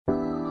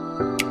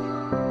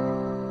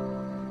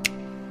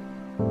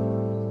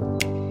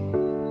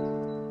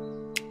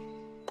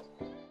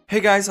Hey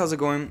guys, how's it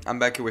going? I'm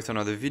back here with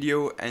another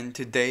video, and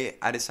today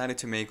I decided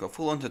to make a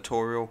full-on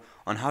tutorial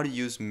on how to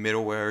use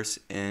middlewares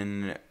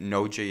in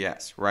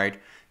Node.js, right?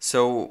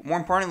 So more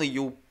importantly,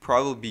 you'll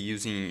probably be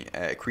using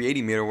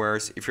creating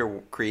middlewares if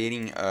you're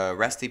creating a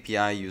REST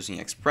API using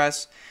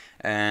Express,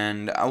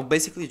 and I'll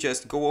basically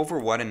just go over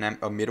what a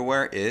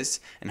middleware is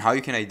and how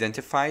you can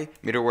identify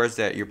middlewares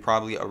that you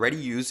probably already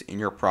use in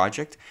your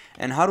project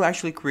and how to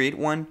actually create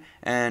one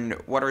and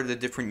what are the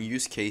different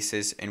use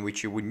cases in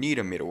which you would need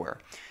a middleware.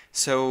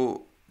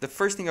 So the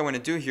first thing I want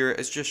to do here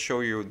is just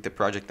show you the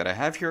project that I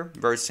have here.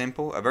 Very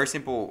simple, a very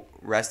simple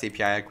REST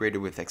API I created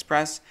with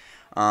Express.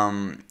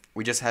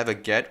 We just have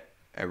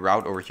a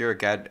route over here, a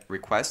get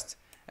request,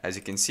 as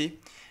you can see.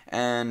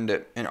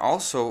 And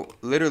also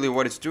literally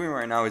what it's doing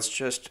right now,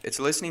 it's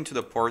listening to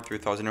the port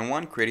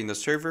 3001, creating the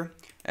server.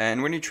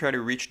 And when you try to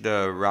reach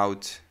the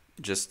route,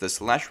 just the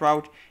slash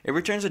route, it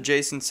returns a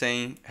JSON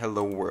saying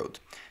hello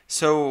world.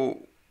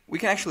 So we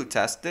can actually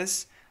test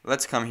this.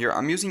 Let's come here.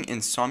 I'm using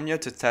Insomnia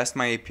to test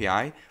my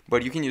API,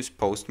 but you can use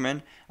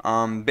Postman.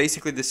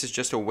 Basically, this is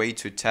just a way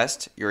to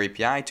test your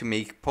API to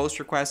make post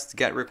requests,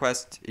 get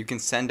requests. You can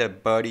send a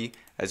body,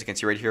 as you can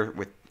see right here,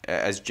 with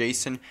as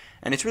JSON,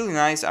 and it's really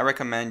nice. I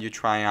recommend you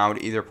try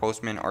out either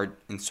Postman or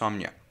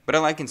Insomnia, but I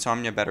like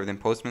Insomnia better than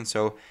Postman,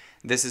 so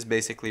this is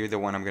basically the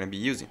one I'm going to be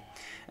using.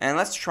 And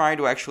let's try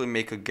to actually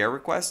make a GET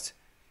request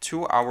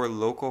to our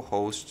local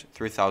host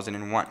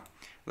 3001.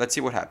 Let's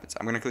see what happens.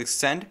 I'm going to click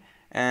send.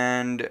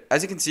 And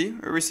as you can see,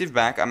 we received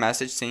back a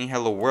message saying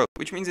hello world,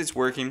 which means it's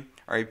working,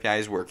 our API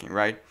is working,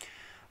 right?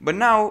 But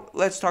now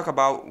let's talk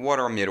about what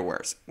are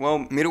middlewares.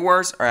 Well,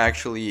 middlewares are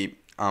actually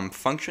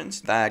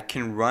functions that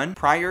can run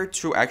prior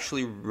to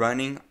actually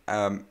running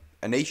an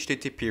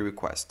HTTP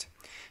request.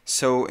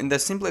 So in the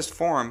simplest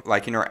form,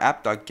 like in our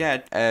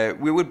app.get,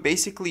 we would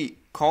basically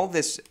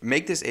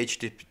make this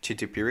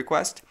HTTP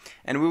request,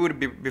 and we would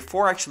be,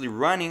 before actually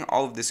running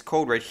all of this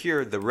code right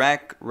here, the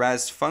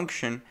res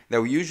function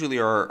that we usually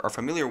are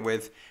familiar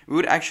with, we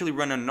would actually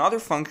run another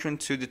function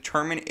to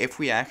determine if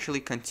we actually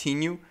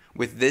continue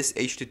with this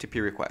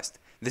HTTP request.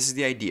 This is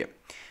the idea.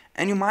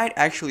 And you might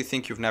actually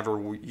think you've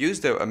never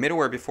used a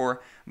middleware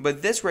before,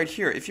 but this right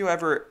here, if you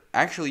ever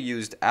actually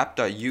used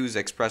app.use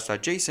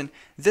express.json,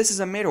 this is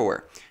a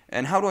middleware.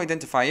 And how to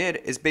identify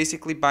it is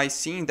basically by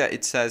seeing that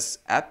it says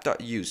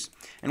app.use.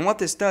 And what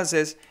this does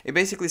is, it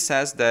basically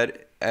says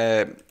that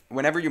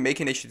whenever you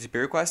make an HTTP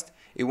request,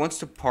 it wants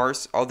to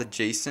parse all the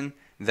JSON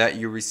that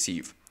you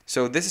receive.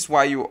 So this is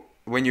why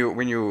when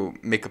you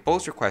make a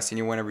post request and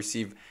you want to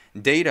receive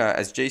data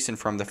as JSON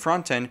from the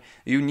front end,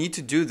 you need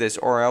to do this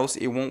or else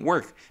it won't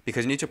work,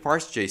 because you need to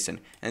parse JSON.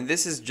 And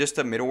this is just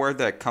a middleware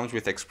that comes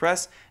with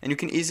Express and you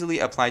can easily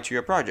apply to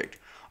your project.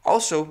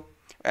 Also,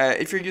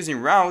 if you're using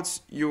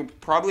routes, you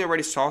probably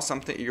already saw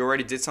something, you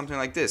already did something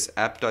like this,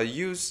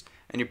 app.use,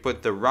 and you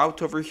put the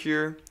route over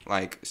here,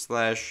 like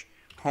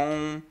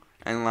 /home,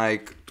 and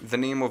like the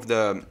name of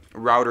the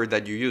router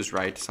that you use,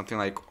 right? Something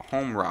like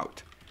home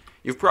route.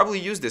 You've probably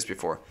used this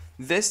before.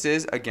 This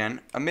is again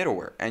a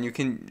middleware, and you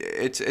can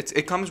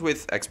it comes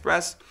with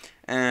Express,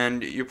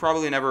 and you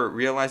probably never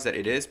realized that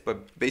it is,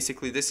 but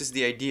basically this is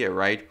the idea,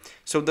 right?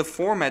 So the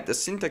format, the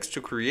syntax to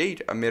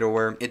create a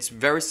middleware, it's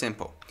very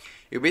simple.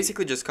 You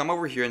basically just come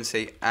over here and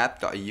say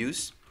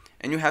app.use,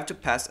 and you have to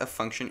pass a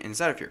function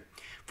inside of here.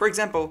 For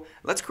example,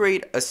 let's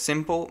create a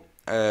simple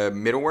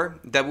middleware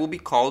that will be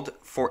called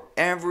for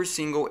every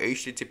single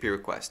HTTP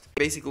request.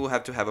 Basically, we'll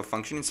have to have a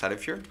function inside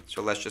of here.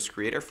 So let's just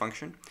create our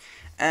function.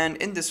 And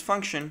in this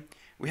function,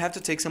 we have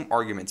to take some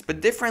arguments.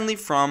 But differently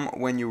from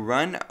when you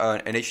run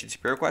an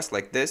HTTP request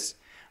like this,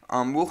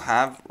 we'll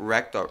have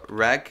rec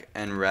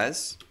and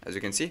res, as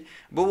you can see,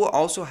 but we'll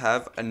also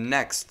have a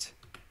next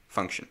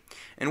function.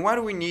 And why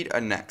do we need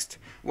a next?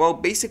 Well,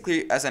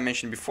 basically, as I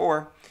mentioned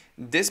before,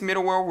 this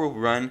middleware will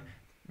run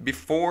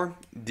before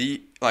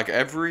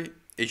every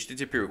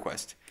HTTP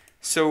request.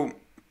 So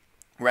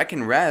rec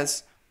and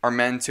res are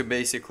meant to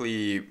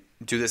basically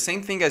do the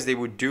same thing as they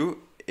would do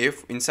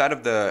if inside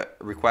of the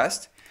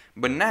request,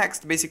 but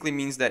next basically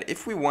means that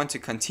if we want to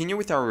continue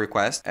with our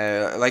request,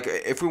 like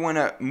if we want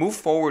to move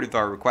forward with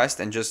our request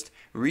and just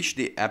reach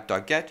the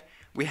app.get,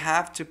 we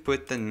have to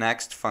put the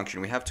next function.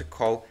 We have to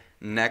call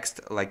next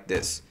like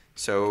this.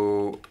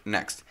 So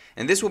next,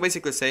 and this will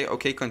basically say,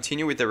 okay,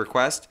 continue with the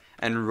request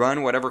and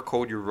run whatever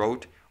code you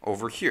wrote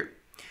over here.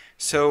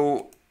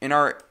 So in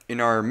our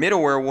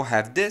middleware, we'll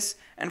have this,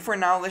 and for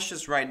now, let's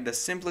just write the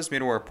simplest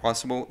middleware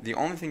possible. The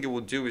only thing it will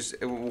do is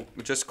it will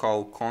just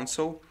call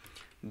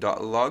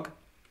console.log.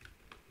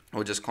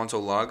 We'll just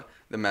console log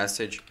the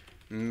message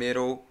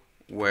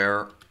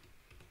middleware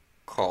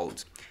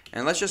called.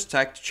 And let's just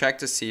check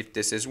to see if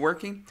this is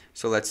working.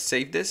 So let's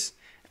save this,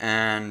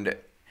 and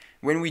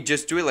when we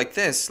just do it like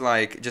this,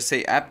 like just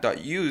say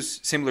app.use,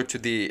 similar to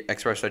the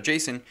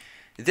express.json,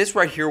 this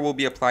right here will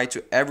be applied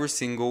to every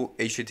single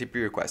HTTP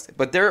request.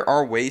 But there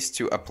are ways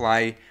to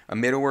apply a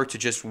middleware to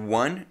just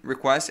one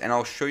request, and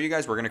I'll show you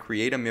guys. We're going to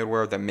create a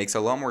middleware that makes a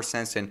lot more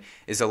sense and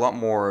is a lot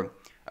more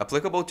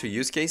applicable to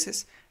use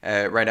cases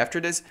right after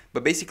this,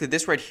 but basically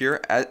this right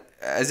here,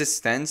 as it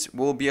stands,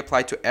 will be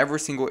applied to every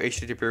single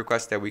HTTP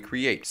request that we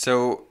create.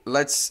 So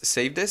let's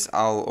save this.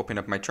 I'll open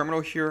up my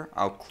terminal here.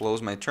 I'll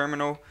close my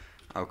terminal.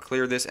 I'll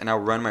clear this and I'll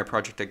run my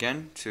project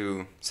again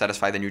to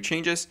satisfy the new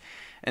changes.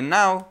 And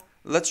now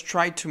let's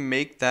try to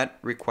make that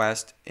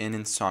request in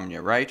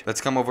Insomnia, right?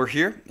 Let's come over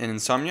here in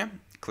Insomnia,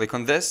 click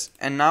on this,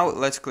 and now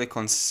let's click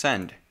on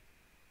send.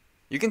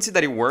 You can see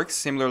that it works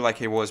similar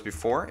like it was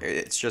before.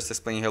 It's just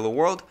displaying hello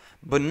world.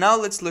 But now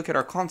let's look at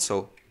our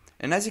console.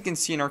 And as you can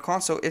see in our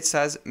console, it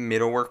says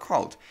middleware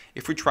called.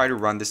 If we try to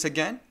run this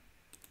again,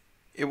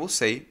 it will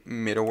say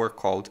middleware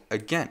called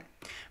again.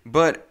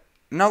 But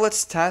now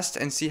let's test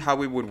and see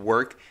how it would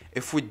work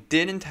if we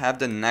didn't have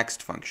the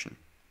next function.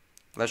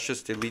 Let's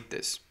just delete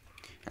this.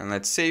 And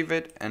let's save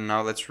it. And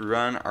now let's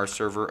run our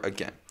server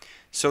again.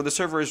 So the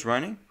server is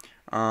running.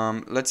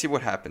 Let's see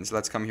what happens.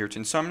 Let's come here to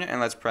Insomnia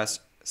and let's press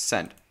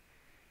send.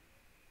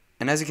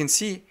 And as you can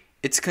see,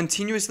 it's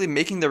continuously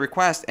making the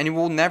request and it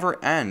will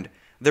never end.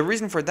 The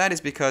reason for that is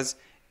because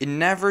it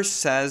never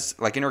says,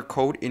 like in our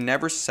code, it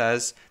never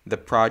says the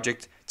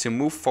project to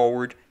move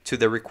forward to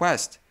the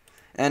request.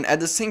 And at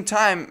the same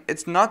time,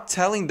 it's not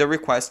telling the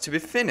request to be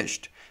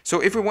finished.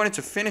 So if we wanted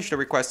to finish the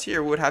request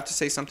here, we would have to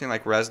say something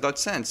like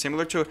res.send,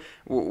 similar to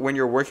when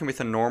you're working with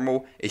a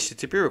normal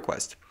HTTP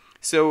request.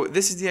 So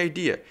this is the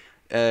idea.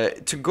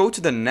 To go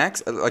to the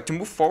next, like to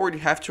move forward,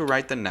 you have to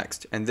write the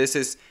next. And this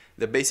is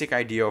the basic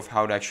idea of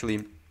how to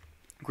actually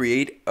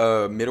create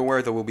a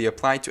middleware that will be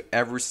applied to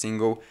every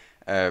single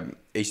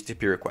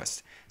HTTP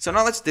request. So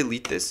now let's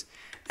delete this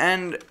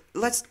and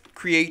let's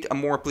create a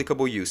more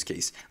applicable use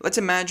case. Let's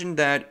imagine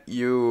that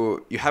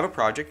you have a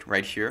project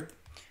right here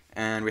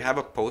and we have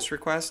a post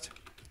request,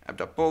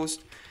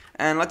 app.post,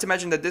 and let's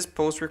imagine that this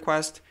post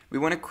request, we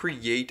want to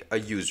create a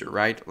user,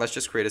 right? Let's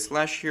just create a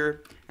slash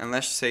here and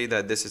let's say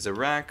that this is a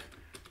rack,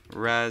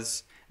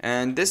 res,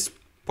 and this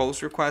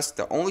post request,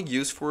 the only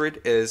use for it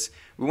is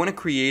we want to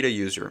create a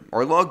user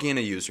or log in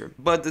a user.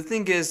 But the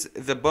thing is,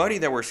 the body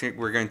that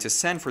we're going to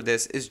send for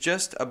this is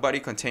just a body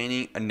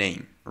containing a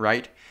name,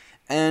 right?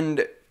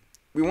 And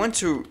we want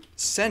to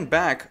send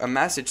back a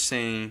message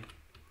saying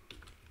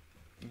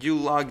you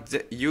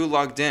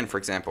logged in, for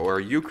example,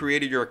 or you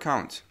created your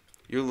account,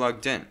 you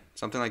logged in,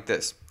 something like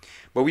this.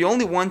 But we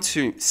only want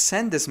to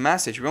send this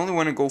message. We only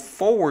want to go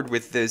forward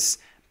with this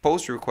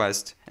post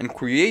request and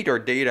create our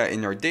data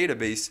in our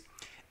database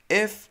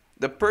if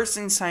the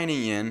person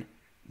signing in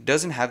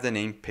doesn't have the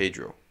name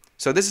Pedro.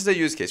 So this is the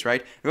use case,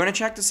 right? We want to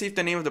check to see if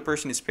the name of the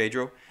person is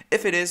Pedro.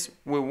 If it is,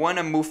 we want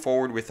to move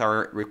forward with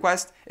our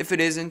request. If it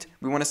isn't,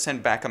 we want to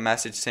send back a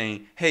message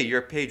saying, hey,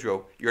 you're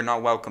Pedro, you're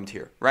not welcomed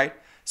here, right?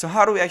 So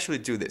how do we actually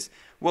do this?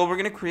 Well, we're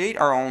going to create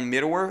our own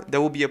middleware that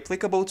will be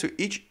applicable to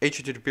each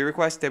HTTP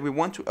request that we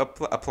want to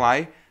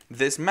apply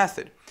this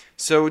method.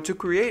 So to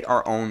create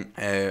our own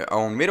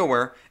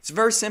middleware, it's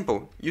very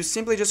simple. You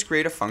simply just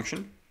create a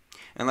function.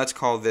 And let's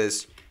call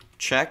this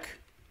check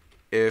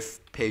if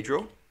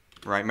Pedro,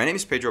 right? My name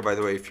is Pedro, by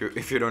the way,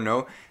 if you don't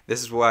know.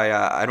 This is why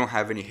I don't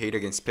have any hate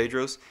against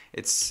Pedros.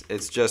 It's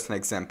just an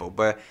example.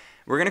 But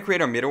we're going to create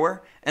our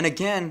middleware. And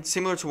again,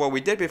 similar to what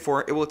we did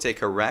before, it will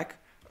take a rec,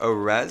 a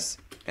res,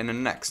 and a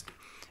next.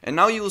 And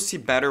now you will see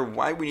better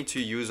why we need to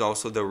use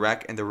also the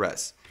rec and the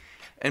res.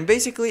 And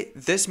basically,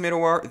 this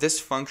middleware, this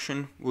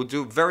function will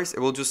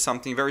do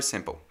something very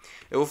simple.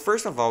 It will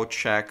first of all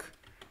check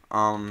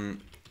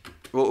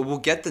we'll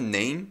get the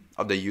name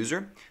of the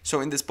user.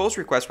 So in this post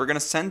request, we're going to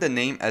send the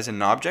name as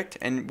an object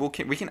and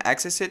we can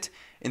access it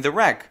in the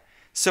rec.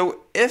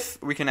 So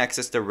if we can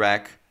access the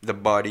rec, the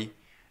body,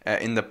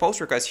 in the post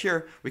request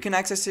here, we can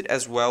access it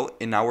as well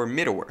in our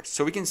middleware.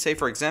 So we can say,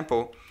 for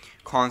example,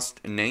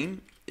 const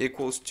name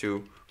equals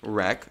to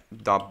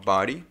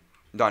rec.body.name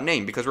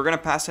because we're going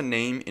to pass a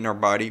name in our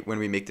body when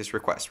we make this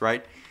request,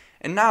 right?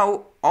 And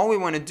now all we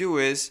want to do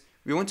is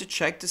we want to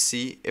check to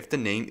see if the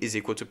name is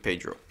equal to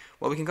Pedro.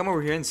 Well, we can come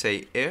over here and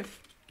say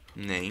if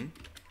name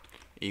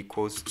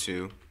equals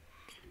to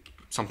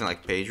something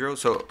like Pedro.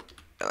 So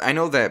I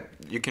know that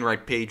you can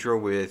write Pedro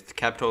with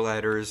capital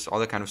letters, all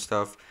that kind of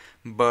stuff.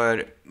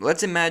 But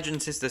let's imagine,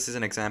 since this is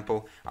an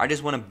example, I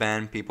just want to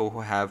ban people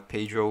who have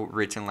Pedro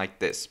written like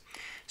this.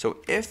 So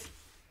if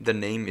the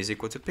name is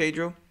equal to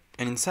Pedro,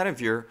 and inside of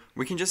here,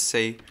 we can just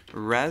say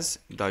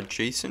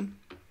res.json.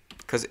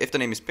 Because if the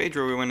name is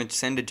Pedro, we want to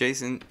send a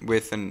JSON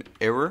with an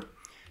error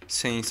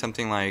saying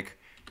something like,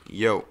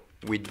 yo,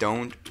 we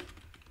don't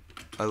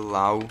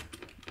allow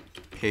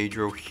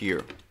Pedro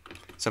here.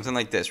 Something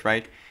like this,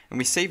 right? And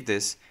we save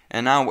this.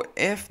 And now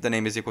if the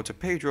name is equal to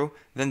Pedro,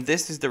 then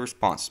this is the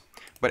response.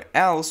 But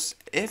else,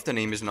 if the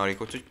name is not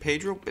equal to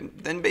Pedro,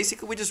 then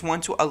basically we just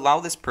want to allow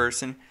this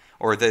person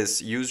or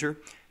this user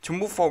to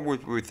move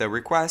forward with the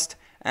request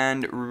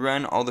and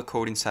run all the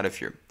code inside of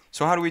here.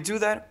 So how do we do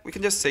that? We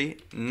can just say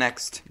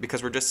next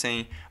because we're just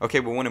saying, okay,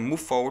 we want to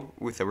move forward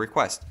with the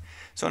request.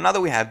 So now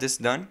that we have this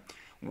done,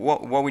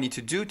 what we need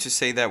to do to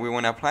say that we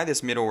want to apply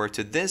this middleware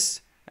to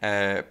this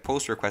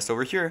post request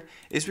over here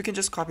is we can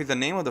just copy the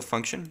name of the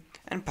function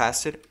and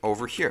pass it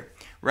over here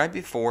right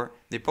before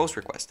the post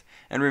request.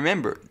 And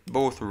remember,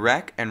 both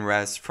rec and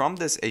res from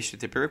this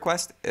HTTP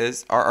request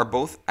are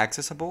both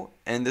accessible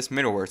in this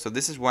middleware, so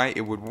this is why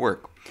it would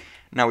work.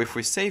 Now if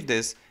we save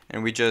this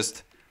and we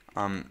just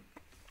I'm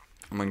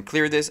going to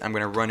clear this, I'm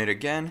going to run it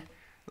again.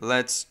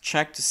 Let's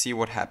check to see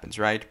what happens,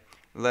 right?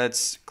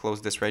 Let's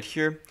close this right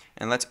here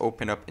and let's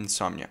open up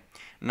Insomnia.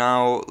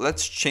 Now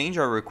let's change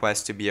our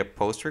request to be a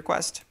post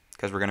request,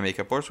 because we're going to make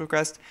a post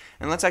request,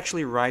 and let's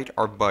actually write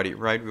our body,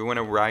 right? We want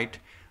to write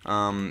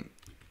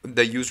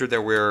the user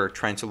that we're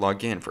trying to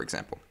log in, for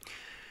example.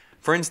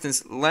 For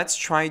instance, let's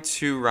try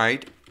to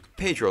write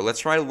Pedro. Let's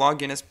try to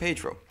log in as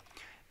Pedro.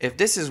 If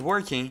this is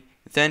working,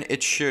 then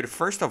it should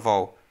first of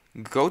all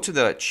go to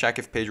the check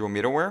if Pedro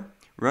middleware,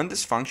 run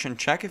this function,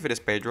 check if it is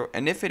Pedro,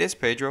 and if it is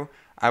Pedro,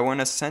 I want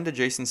to send a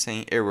JSON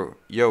saying error,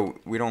 yo,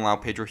 we don't allow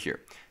Pedro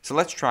here. So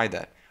let's try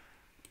that.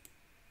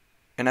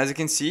 And as you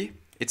can see,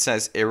 it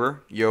says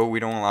error, yo, we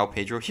don't allow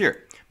Pedro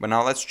here. But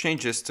now let's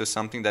change this to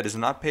something that is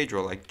not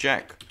Pedro, like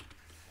Jack.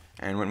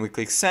 And when we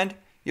click send,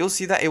 you'll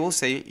see that it will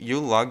say you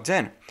logged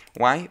in.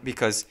 Why?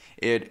 Because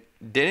it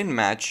didn't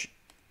match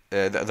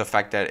the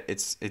fact that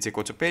it's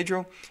equal to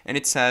Pedro, and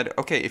it said,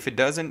 okay, if it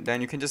doesn't,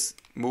 then you can just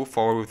move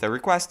forward with the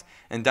request.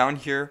 And down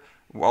here,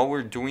 all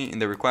we're doing in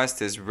the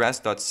request is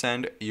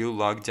res.send you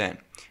logged in,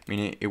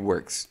 meaning it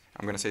works.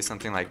 I'm gonna say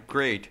something like,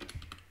 great,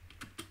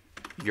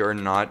 you're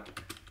not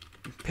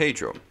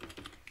Pedro.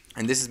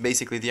 And this is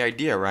basically the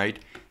idea, right?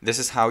 This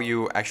is how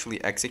you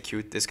actually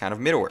execute this kind of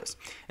middlewares.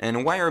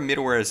 And why are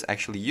middlewares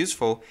actually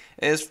useful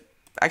is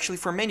actually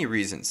for many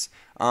reasons.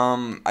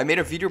 I made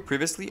a video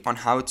previously on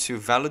how to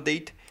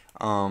validate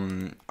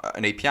an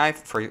API,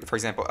 for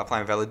example,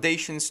 applying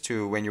validations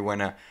to when you want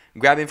to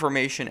grab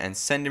information and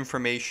send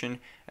information.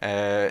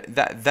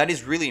 That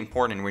is really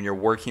important when you're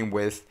working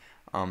with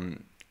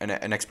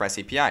an Express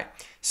API.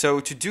 So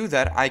to do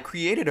that, I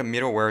created a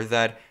middleware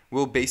that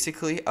will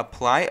basically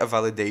apply a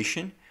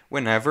validation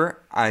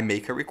whenever I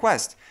make a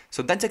request.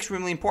 So that's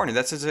extremely important.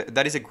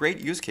 That is a great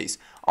use case.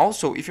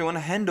 Also, if you want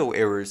to handle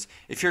errors,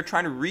 if you're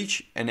trying to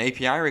reach an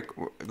API,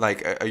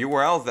 like a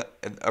URL,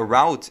 a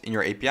route in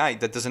your API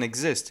that doesn't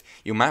exist,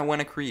 you might want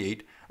to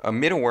create a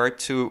middleware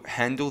to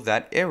handle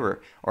that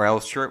error, or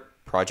else your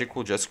project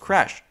will just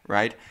crash,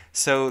 right?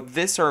 So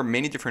these are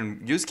many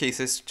different use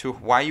cases to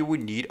why you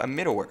would need a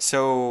middleware.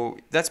 So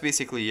that's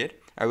basically it.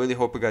 I really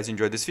hope you guys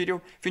enjoyed this video.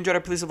 If you enjoyed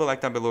it, please leave a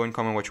like down below and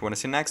comment what you want to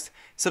see next.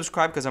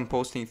 Subscribe, because I'm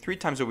posting 3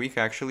 times a week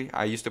actually.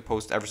 I used to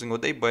post every single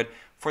day, but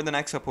for the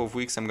next couple of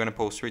weeks, I'm going to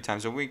post 3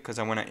 times a week because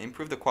I want to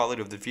improve the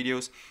quality of the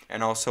videos.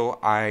 And also,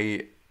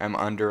 I am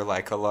under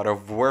like a lot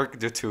of work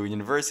due to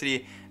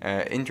university,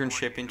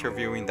 internship,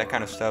 interviewing, that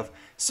kind of stuff.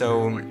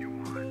 So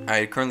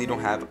I currently don't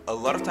have a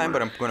lot of time,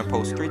 but I'm going to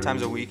post 3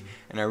 times a week.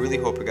 And I really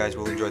hope you guys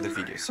will enjoy the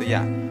video. So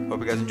yeah,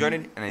 hope you guys enjoyed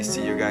it, and I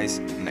see you guys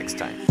next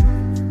time.